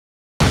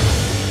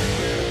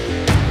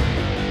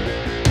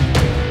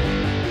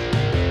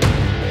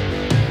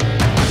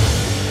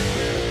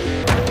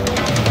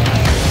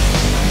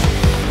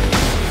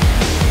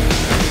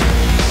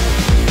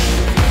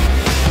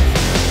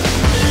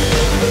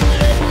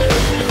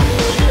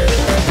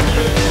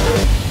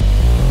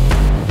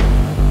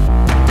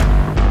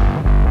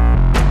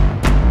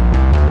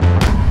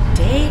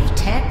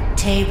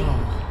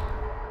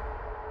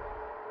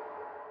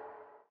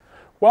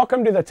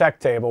Welcome to the Tech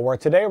Table, where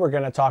today we're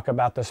going to talk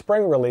about the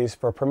spring release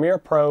for Premiere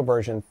Pro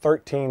version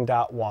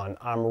 13.1.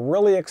 I'm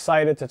really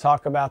excited to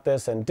talk about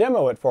this and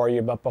demo it for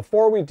you, but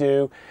before we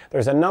do,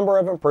 there's a number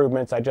of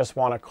improvements I just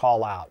want to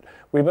call out.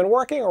 We've been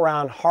working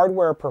around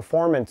hardware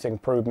performance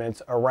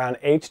improvements around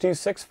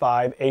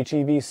H.265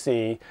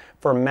 HEVC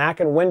for Mac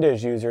and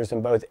Windows users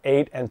in both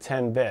 8 and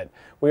 10-bit.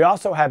 We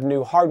also have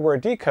new hardware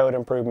decode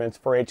improvements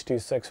for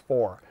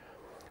H.264.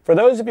 For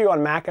those of you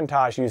on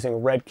Macintosh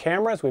using RED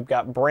cameras, we've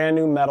got brand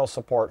new metal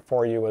support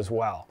for you as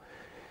well.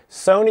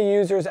 Sony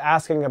users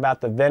asking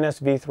about the Venice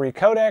V3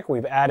 codec,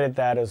 we've added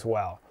that as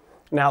well.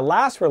 Now,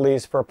 last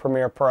release for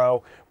Premiere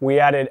Pro, we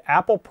added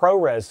Apple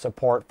ProRes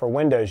support for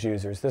Windows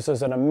users. This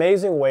is an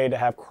amazing way to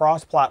have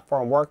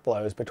cross-platform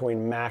workflows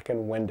between Mac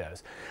and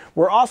Windows.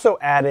 We're also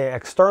adding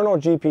external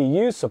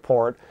GPU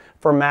support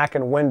for Mac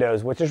and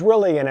Windows, which is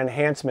really an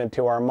enhancement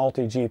to our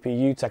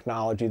multi-GPU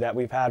technology that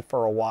we've had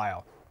for a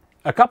while.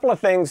 A couple of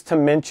things to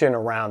mention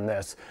around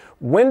this.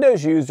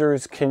 Windows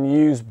users can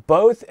use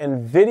both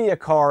NVIDIA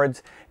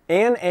cards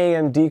and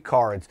AMD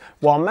cards,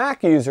 while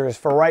Mac users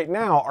for right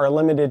now are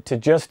limited to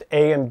just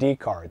AMD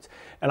cards.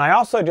 And I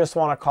also just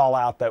want to call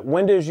out that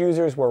Windows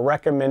users were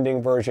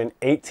recommending version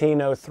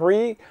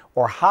 1803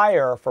 or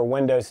higher for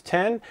Windows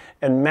 10,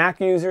 and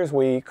Mac users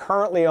we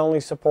currently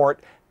only support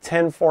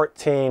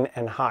 1014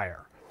 and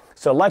higher.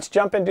 So let's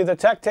jump into the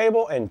Tech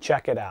Table and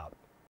check it out.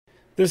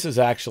 This is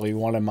actually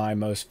one of my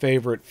most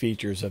favorite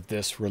features of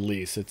this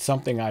release. It's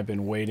something I've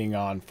been waiting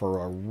on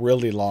for a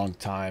really long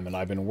time, and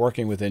I've been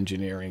working with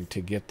engineering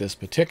to get this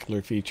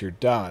particular feature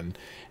done,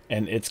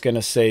 and it's going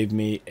to save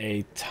me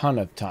a ton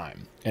of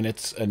time. And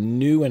it's a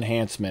new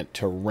enhancement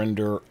to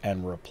render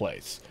and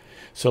replace.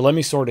 So let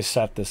me sort of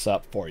set this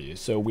up for you.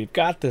 So we've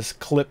got this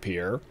clip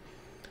here.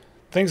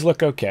 Things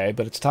look okay,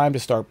 but it's time to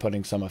start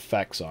putting some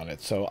effects on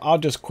it. So I'll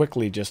just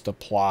quickly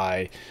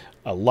apply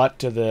a LUT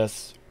to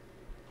this.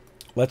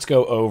 Let's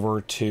go over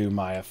to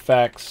my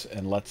effects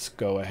and let's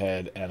go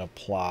ahead and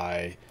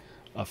apply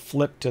a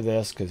flip to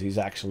this because he's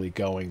actually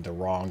going the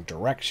wrong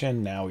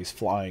direction. Now he's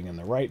flying in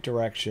the right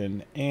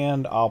direction,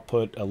 and I'll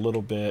put a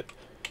little bit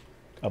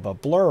of a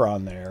blur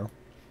on there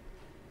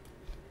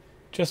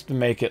just to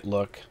make it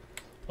look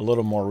a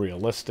little more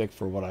realistic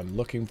for what I'm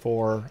looking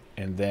for.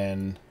 And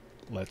then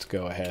let's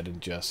go ahead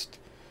and just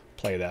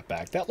play that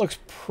back. That looks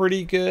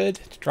pretty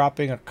good. It's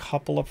dropping a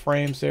couple of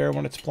frames there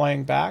when it's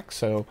playing back.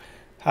 So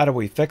how do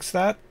we fix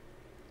that?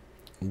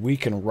 We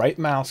can right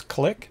mouse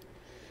click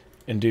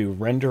and do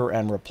render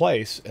and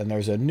replace, and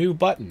there's a new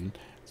button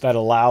that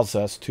allows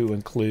us to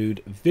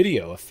include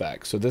video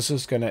effects. So this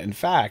is going to in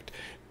fact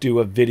do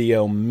a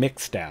video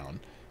mix down.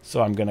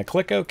 So I'm going to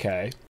click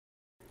OK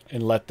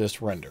and let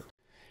this render.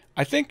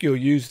 I think you'll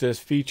use this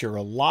feature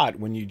a lot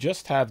when you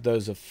just have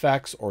those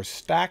effects or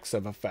stacks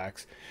of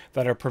effects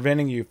that are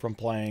preventing you from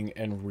playing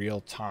in real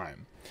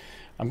time.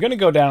 I'm going to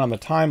go down on the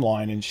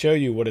timeline and show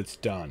you what it's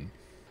done.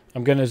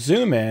 I'm going to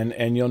zoom in,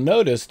 and you'll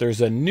notice there's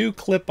a new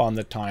clip on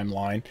the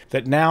timeline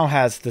that now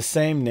has the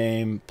same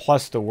name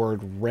plus the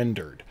word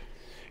rendered.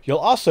 You'll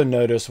also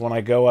notice when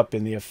I go up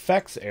in the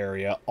effects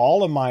area,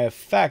 all of my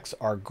effects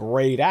are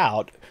grayed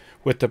out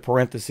with the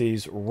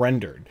parentheses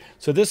rendered.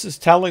 So this is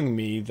telling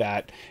me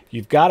that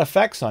you've got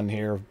effects on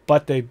here,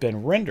 but they've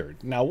been rendered.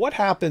 Now, what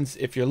happens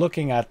if you're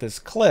looking at this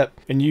clip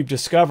and you've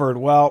discovered,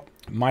 well,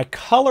 my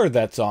color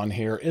that's on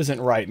here isn't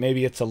right.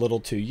 Maybe it's a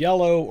little too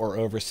yellow or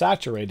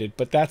oversaturated,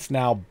 but that's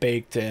now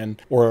baked in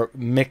or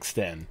mixed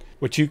in.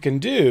 What you can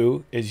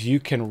do is you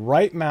can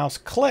right mouse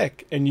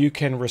click and you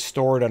can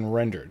restore it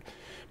unrendered.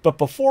 But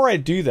before I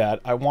do that,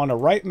 I want to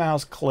right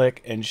mouse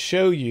click and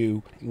show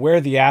you where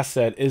the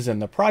asset is in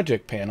the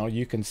project panel.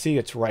 You can see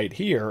it's right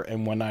here.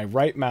 And when I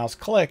right mouse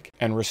click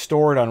and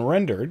restore it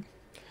unrendered,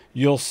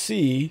 you'll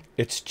see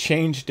it's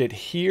changed it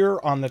here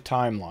on the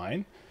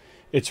timeline.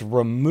 It's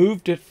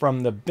removed it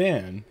from the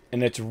bin,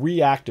 and it's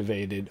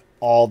reactivated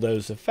all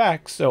those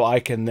effects so I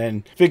can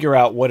then figure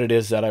out what it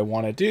is that I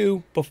want to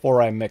do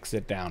before I mix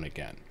it down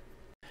again.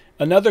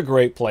 Another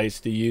great place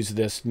to use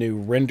this new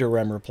render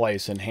and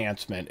replace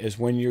enhancement is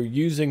when you're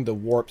using the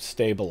warp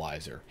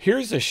stabilizer.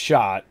 Here's a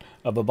shot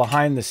of a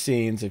behind the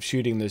scenes of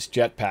shooting this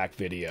jetpack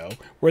video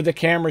where the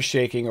camera's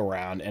shaking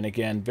around, and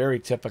again, very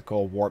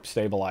typical warp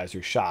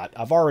stabilizer shot.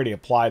 I've already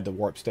applied the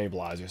warp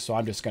stabilizer, so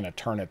I'm just going to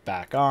turn it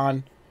back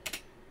on.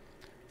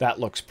 That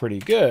looks pretty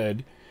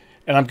good.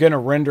 And I'm going to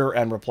render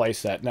and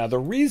replace that. Now, the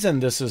reason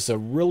this is a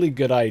really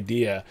good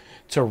idea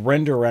to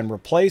render and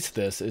replace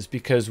this is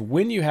because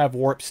when you have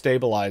warp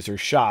stabilizer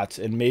shots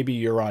and maybe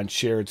you're on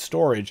shared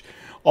storage,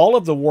 all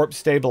of the warp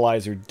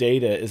stabilizer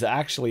data is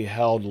actually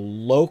held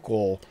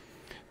local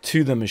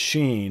to the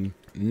machine,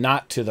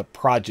 not to the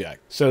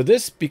project. So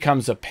this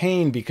becomes a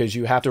pain because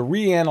you have to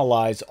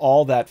reanalyze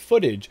all that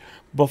footage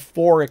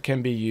before it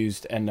can be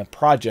used in a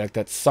project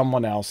that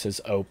someone else has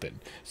opened.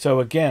 So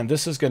again,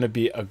 this is going to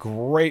be a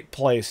great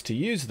place to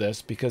use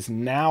this because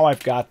now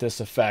I've got this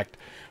effect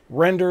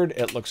rendered.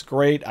 It looks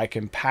great. I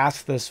can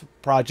pass this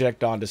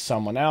project on to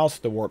someone else.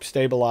 The warp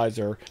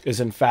stabilizer is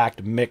in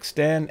fact mixed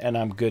in and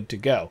I'm good to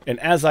go. And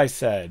as I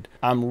said,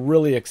 I'm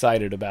really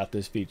excited about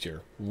this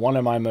feature. One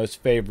of my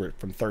most favorite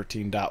from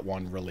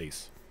 13.1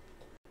 release.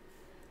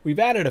 We've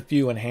added a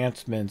few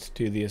enhancements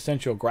to the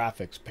Essential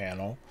Graphics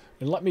panel.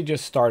 And let me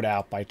just start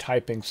out by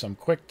typing some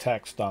quick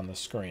text on the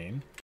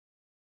screen.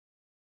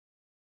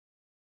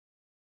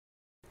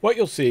 What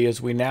you'll see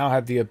is we now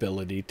have the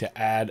ability to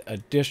add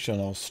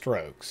additional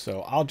strokes.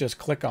 So I'll just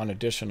click on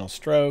additional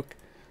stroke.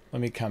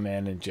 Let me come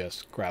in and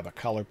just grab a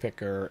color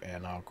picker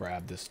and I'll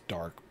grab this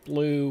dark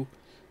blue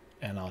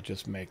and I'll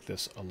just make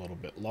this a little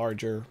bit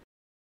larger.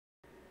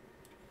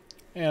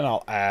 And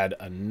I'll add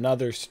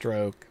another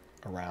stroke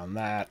around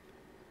that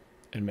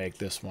and make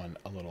this one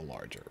a little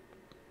larger.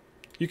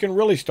 You can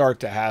really start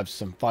to have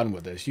some fun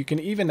with this. You can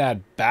even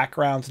add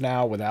backgrounds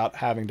now without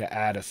having to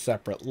add a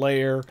separate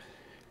layer,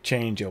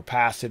 change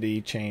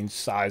opacity, change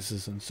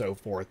sizes, and so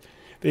forth.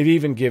 They've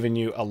even given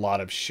you a lot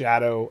of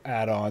shadow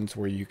add-ons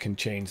where you can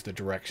change the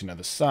direction of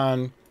the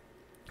sun,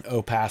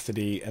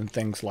 opacity, and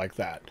things like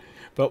that.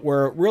 But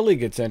where it really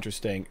gets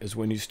interesting is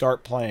when you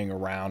start playing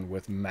around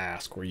with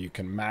mask, where you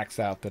can max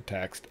out the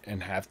text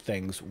and have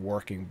things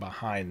working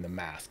behind the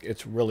mask.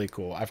 It's really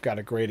cool. I've got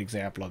a great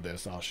example of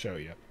this I'll show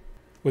you.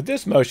 With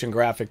this motion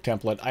graphic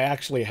template, I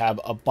actually have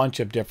a bunch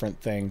of different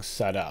things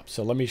set up.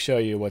 So let me show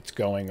you what's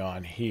going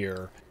on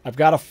here. I've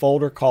got a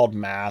folder called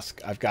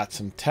mask. I've got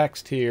some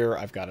text here.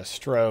 I've got a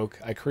stroke.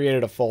 I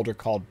created a folder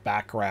called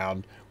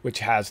background, which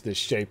has this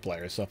shape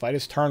layer. So if I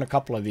just turn a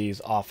couple of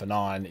these off and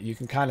on, you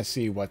can kind of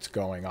see what's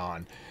going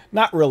on.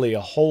 Not really a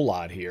whole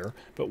lot here,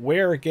 but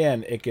where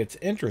again it gets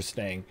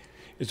interesting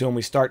is when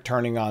we start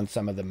turning on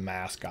some of the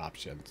mask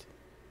options.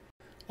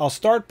 I'll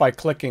start by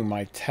clicking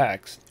my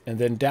text, and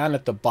then down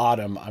at the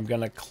bottom I'm going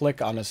to click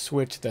on a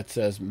switch that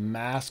says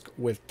mask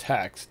with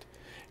text,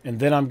 and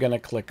then I'm going to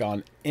click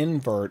on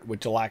invert,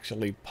 which will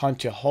actually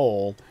punch a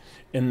hole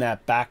in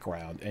that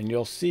background. And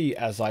you'll see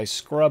as I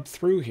scrub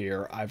through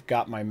here, I've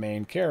got my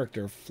main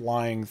character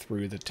flying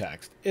through the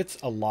text. It's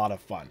a lot of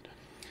fun.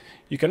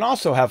 You can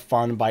also have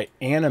fun by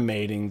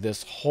animating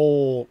this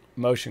whole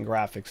motion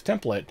graphics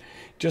template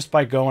just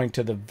by going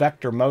to the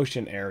vector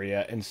motion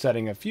area and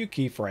setting a few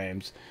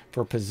keyframes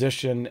for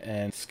position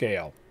and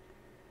scale.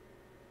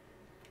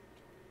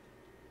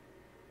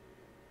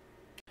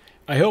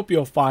 I hope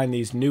you'll find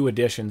these new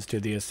additions to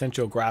the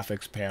Essential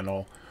Graphics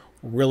panel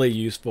really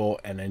useful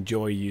and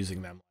enjoy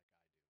using them.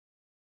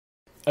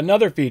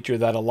 Another feature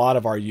that a lot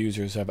of our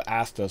users have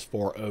asked us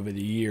for over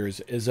the years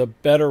is a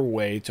better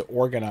way to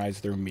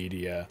organize their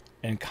media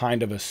in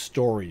kind of a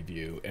story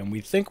view, and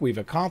we think we've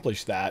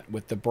accomplished that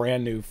with the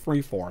brand new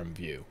Freeform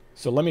View.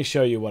 So let me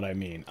show you what I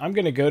mean. I'm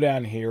going to go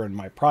down here in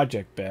my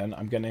project bin.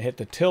 I'm going to hit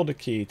the tilde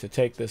key to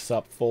take this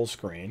up full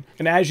screen.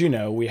 And as you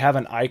know, we have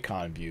an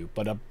icon view,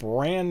 but a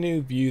brand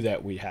new view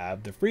that we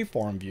have, the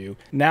Freeform View,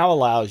 now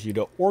allows you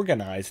to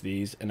organize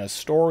these in a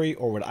story,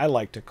 or what I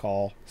like to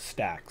call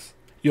stacks.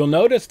 You'll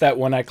notice that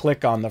when I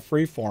click on the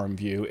Freeform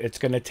View, it's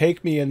going to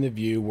take me in the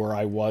view where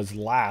I was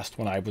last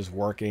when I was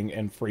working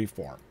in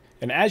Freeform.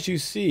 And as you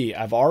see,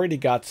 I've already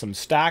got some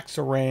stacks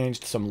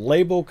arranged, some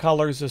label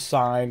colors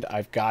assigned.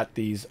 I've got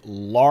these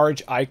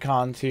large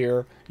icons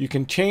here. You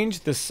can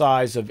change the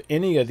size of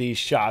any of these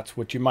shots,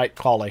 which you might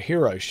call a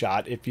hero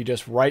shot, if you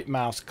just right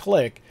mouse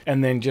click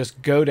and then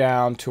just go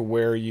down to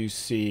where you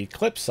see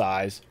clip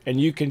size,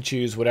 and you can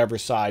choose whatever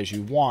size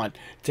you want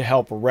to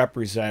help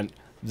represent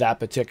that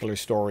particular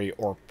story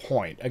or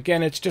point.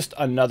 Again, it's just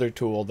another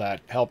tool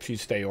that helps you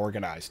stay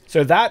organized.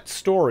 So that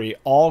story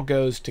all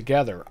goes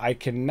together. I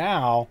can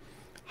now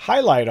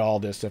highlight all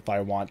this if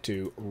I want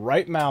to,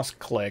 right mouse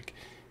click,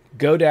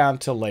 go down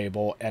to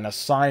label and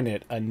assign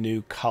it a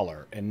new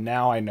color. And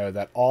now I know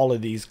that all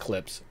of these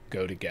clips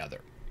go together.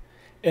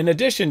 In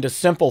addition to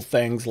simple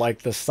things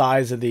like the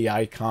size of the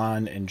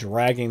icon and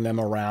dragging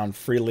them around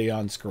freely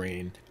on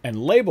screen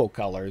and label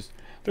colors,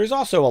 there's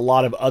also a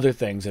lot of other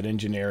things that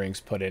engineering's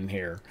put in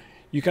here.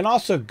 You can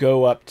also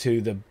go up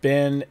to the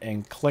bin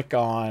and click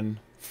on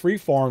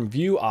Freeform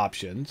View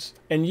options,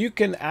 and you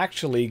can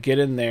actually get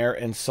in there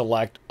and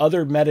select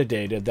other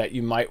metadata that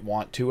you might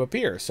want to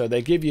appear. So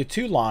they give you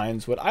two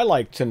lines, what I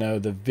like to know,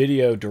 the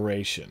video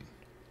duration.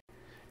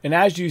 And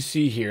as you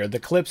see here, the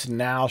clips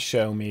now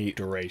show me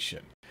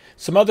duration.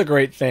 Some other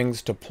great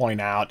things to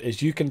point out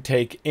is you can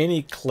take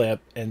any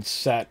clip and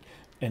set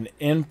an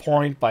in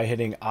point by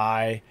hitting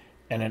I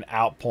and an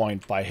out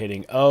point by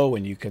hitting O,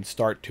 and you can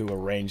start to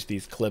arrange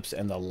these clips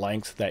in the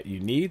lengths that you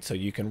need, so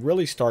you can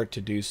really start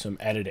to do some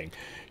editing.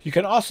 You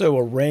can also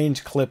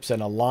arrange clips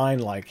in a line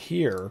like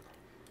here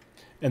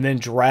and then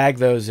drag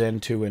those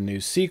into a new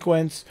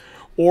sequence,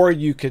 or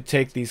you could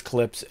take these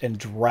clips and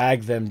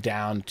drag them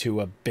down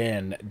to a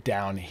bin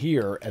down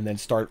here and then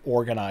start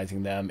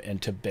organizing them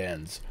into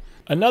bins.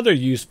 Another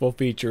useful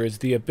feature is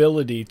the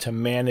ability to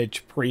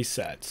manage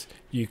presets.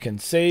 You can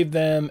save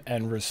them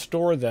and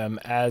restore them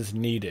as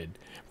needed.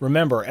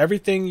 Remember,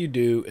 everything you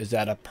do is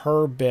at a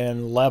per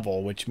bin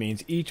level, which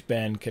means each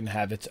bin can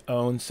have its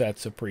own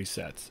sets of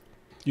presets.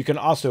 You can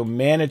also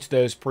manage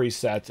those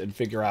presets and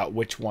figure out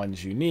which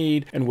ones you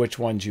need and which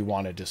ones you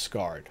want to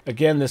discard.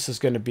 Again, this is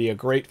going to be a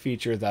great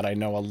feature that I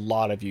know a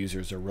lot of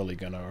users are really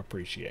going to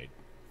appreciate.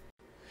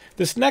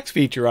 This next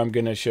feature I'm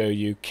going to show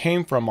you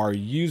came from our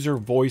user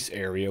voice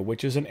area,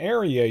 which is an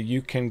area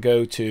you can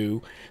go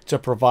to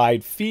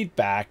provide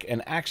feedback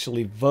and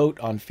actually vote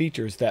on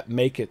features that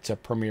make it to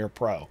Premiere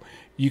Pro.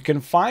 You can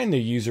find the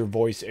user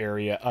voice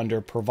area under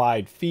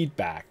Provide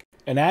Feedback.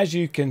 And as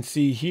you can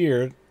see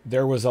here,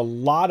 there was a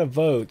lot of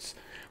votes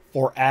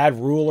for add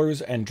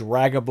rulers and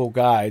draggable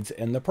guides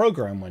in the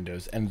program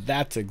windows, and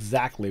that's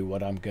exactly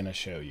what I'm going to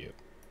show you.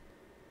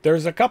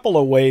 There's a couple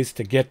of ways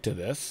to get to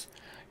this.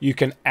 You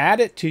can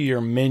add it to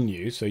your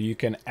menu, so you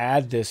can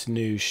add this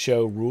new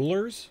Show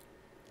Rulers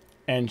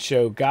and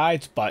Show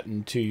Guides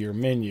button to your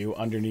menu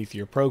underneath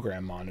your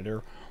program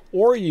monitor,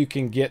 or you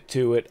can get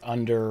to it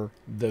under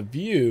the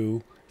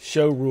View,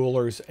 Show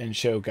Rulers and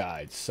Show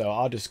Guides. So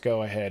I'll just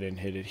go ahead and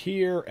hit it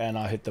here, and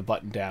I'll hit the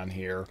button down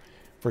here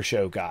for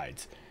Show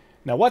Guides.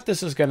 Now what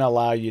this is going to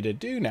allow you to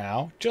do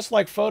now, just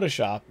like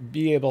Photoshop,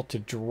 be able to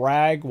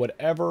drag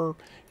whatever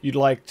you'd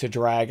like to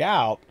drag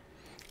out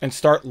and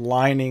start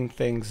lining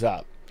things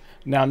up.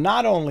 Now,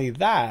 not only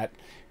that,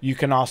 you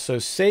can also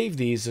save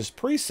these as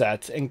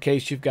presets in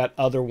case you've got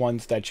other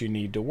ones that you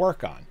need to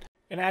work on.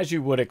 And as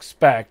you would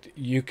expect,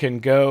 you can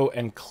go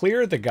and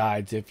clear the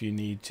guides if you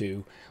need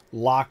to,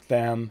 lock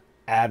them,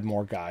 add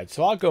more guides.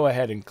 So I'll go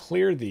ahead and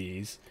clear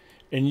these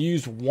and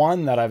use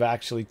one that I've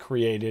actually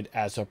created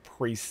as a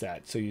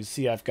preset. So you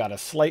see I've got a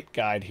slate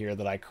guide here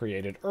that I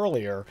created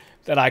earlier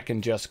that I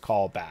can just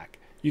call back.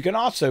 You can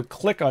also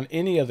click on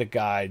any of the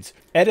guides,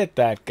 edit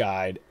that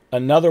guide.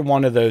 Another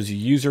one of those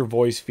user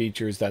voice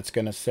features that's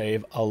going to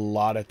save a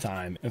lot of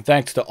time. And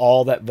thanks to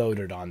all that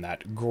voted on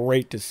that.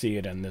 Great to see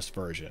it in this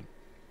version.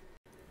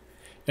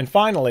 And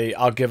finally,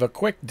 I'll give a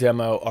quick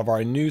demo of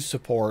our new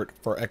support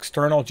for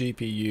external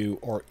GPU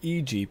or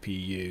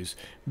eGPUs.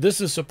 This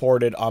is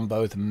supported on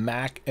both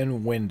Mac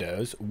and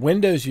Windows.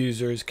 Windows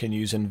users can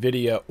use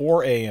NVIDIA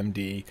or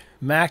AMD.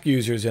 Mac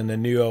users in the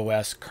new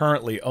OS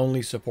currently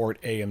only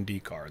support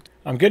AMD cards.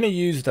 I'm going to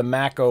use the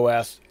Mac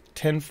OS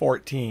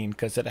 1014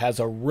 because it has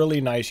a really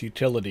nice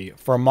utility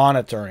for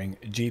monitoring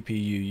GPU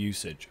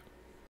usage.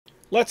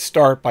 Let's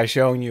start by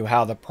showing you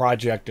how the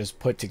project is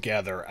put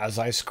together. As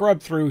I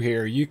scrub through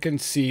here, you can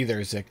see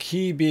there's a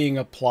key being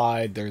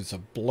applied, there's a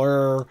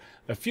blur,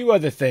 a few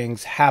other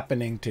things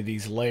happening to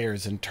these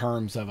layers in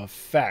terms of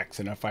effects.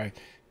 And if I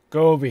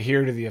go over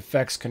here to the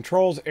effects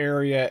controls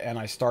area and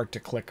I start to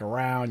click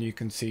around, you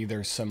can see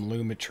there's some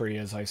lumetry,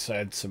 as I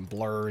said, some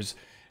blurs,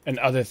 and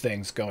other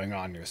things going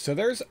on here. So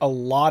there's a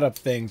lot of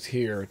things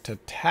here to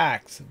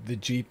tax the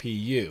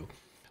GPU.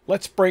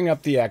 Let's bring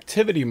up the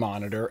activity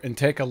monitor and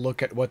take a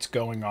look at what's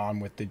going on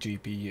with the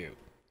GPU.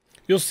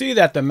 You'll see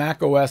that the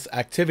macOS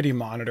activity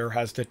monitor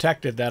has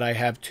detected that I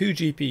have two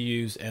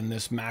GPUs in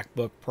this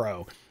MacBook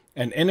Pro,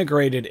 an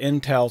integrated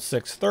Intel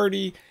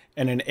 630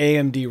 and an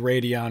AMD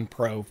Radeon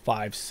Pro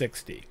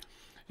 560.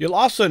 You'll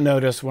also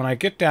notice when I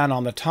get down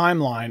on the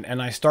timeline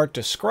and I start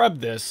to scrub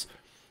this,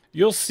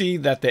 you'll see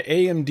that the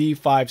AMD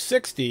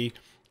 560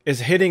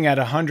 is hitting at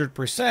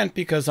 100%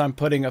 because I'm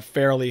putting a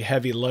fairly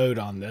heavy load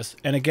on this.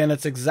 And again,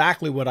 it's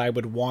exactly what I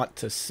would want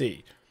to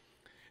see.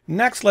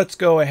 Next, let's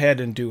go ahead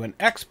and do an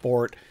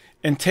export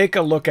and take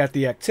a look at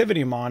the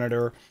activity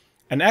monitor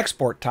and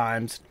export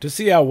times to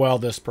see how well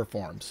this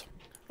performs.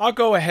 I'll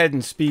go ahead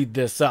and speed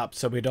this up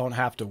so we don't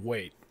have to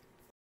wait.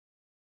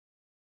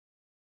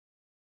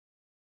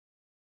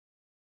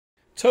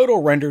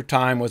 Total render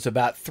time was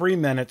about 3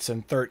 minutes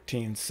and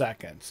 13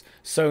 seconds.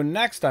 So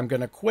next I'm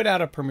going to quit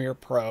out of Premiere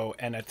Pro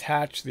and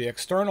attach the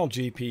external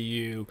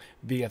GPU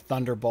via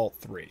Thunderbolt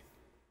 3.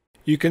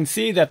 You can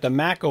see that the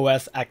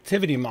macOS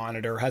activity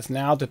monitor has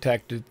now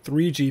detected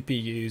 3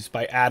 GPUs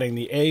by adding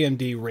the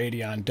AMD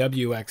Radeon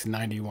WX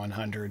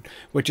 9100,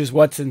 which is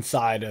what's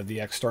inside of the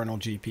external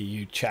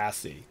GPU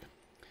chassis.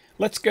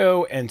 Let's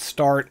go and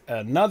start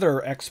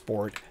another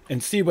export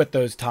and see what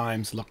those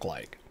times look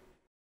like.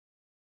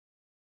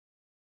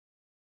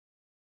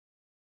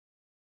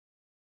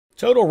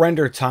 Total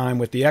render time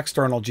with the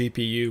external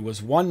GPU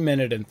was 1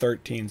 minute and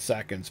 13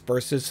 seconds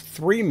versus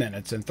 3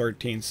 minutes and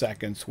 13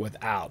 seconds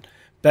without.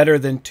 Better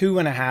than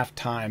 2.5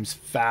 times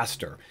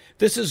faster.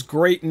 This is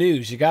great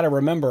news. You got to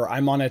remember,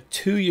 I'm on a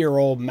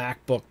 2-year-old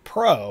MacBook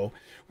Pro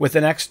with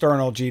an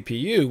external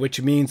GPU, which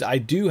means I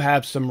do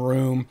have some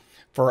room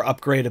for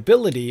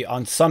upgradability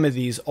on some of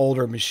these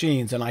older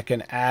machines, and I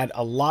can add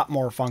a lot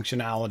more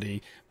functionality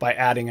by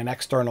adding an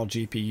external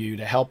GPU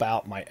to help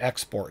out my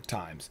export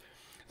times.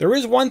 There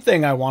is one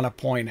thing I want to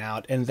point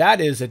out, and that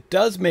is it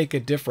does make a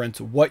difference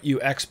what you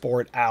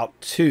export out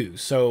to.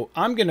 So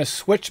I'm going to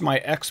switch my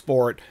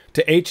export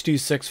to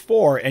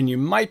H.264, and you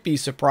might be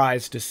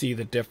surprised to see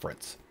the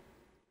difference.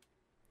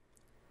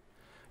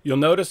 You'll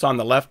notice on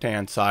the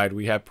left-hand side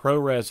we have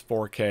ProRes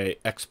 4K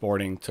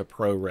exporting to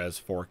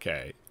ProRes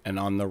 4K. And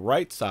on the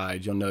right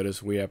side, you'll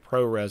notice we have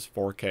ProRes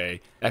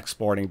 4K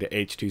exporting to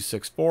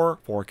H.264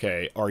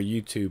 4K, our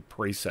YouTube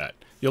preset.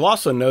 You'll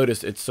also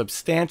notice it's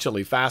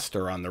substantially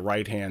faster on the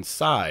right-hand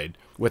side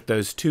with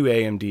those two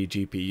AMD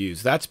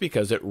GPUs. That's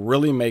because it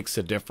really makes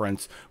a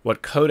difference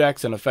what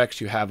codecs and effects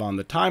you have on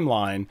the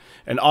timeline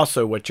and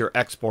also what your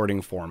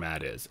exporting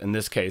format is, in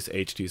this case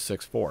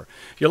H.264.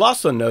 You'll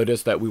also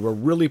notice that we were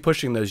really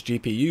pushing those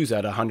GPUs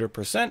at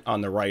 100%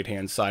 on the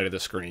right-hand side of the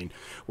screen,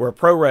 where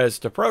ProRes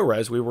to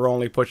ProRes we were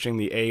only pushing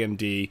the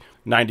AMD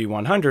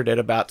 9100 at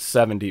about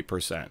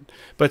 70%.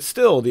 But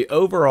still, the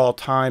overall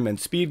time and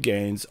speed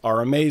gains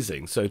are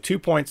amazing. So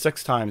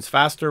 2.6 times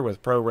faster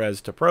with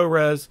ProRes to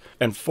ProRes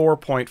and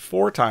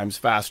 4.4 times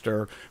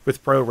faster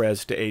with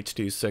ProRes to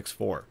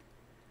H.264.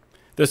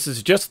 This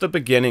is just the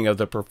beginning of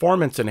the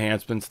performance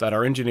enhancements that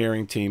our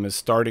engineering team is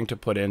starting to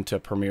put into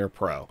Premiere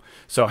Pro.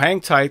 So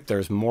hang tight,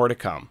 there's more to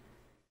come.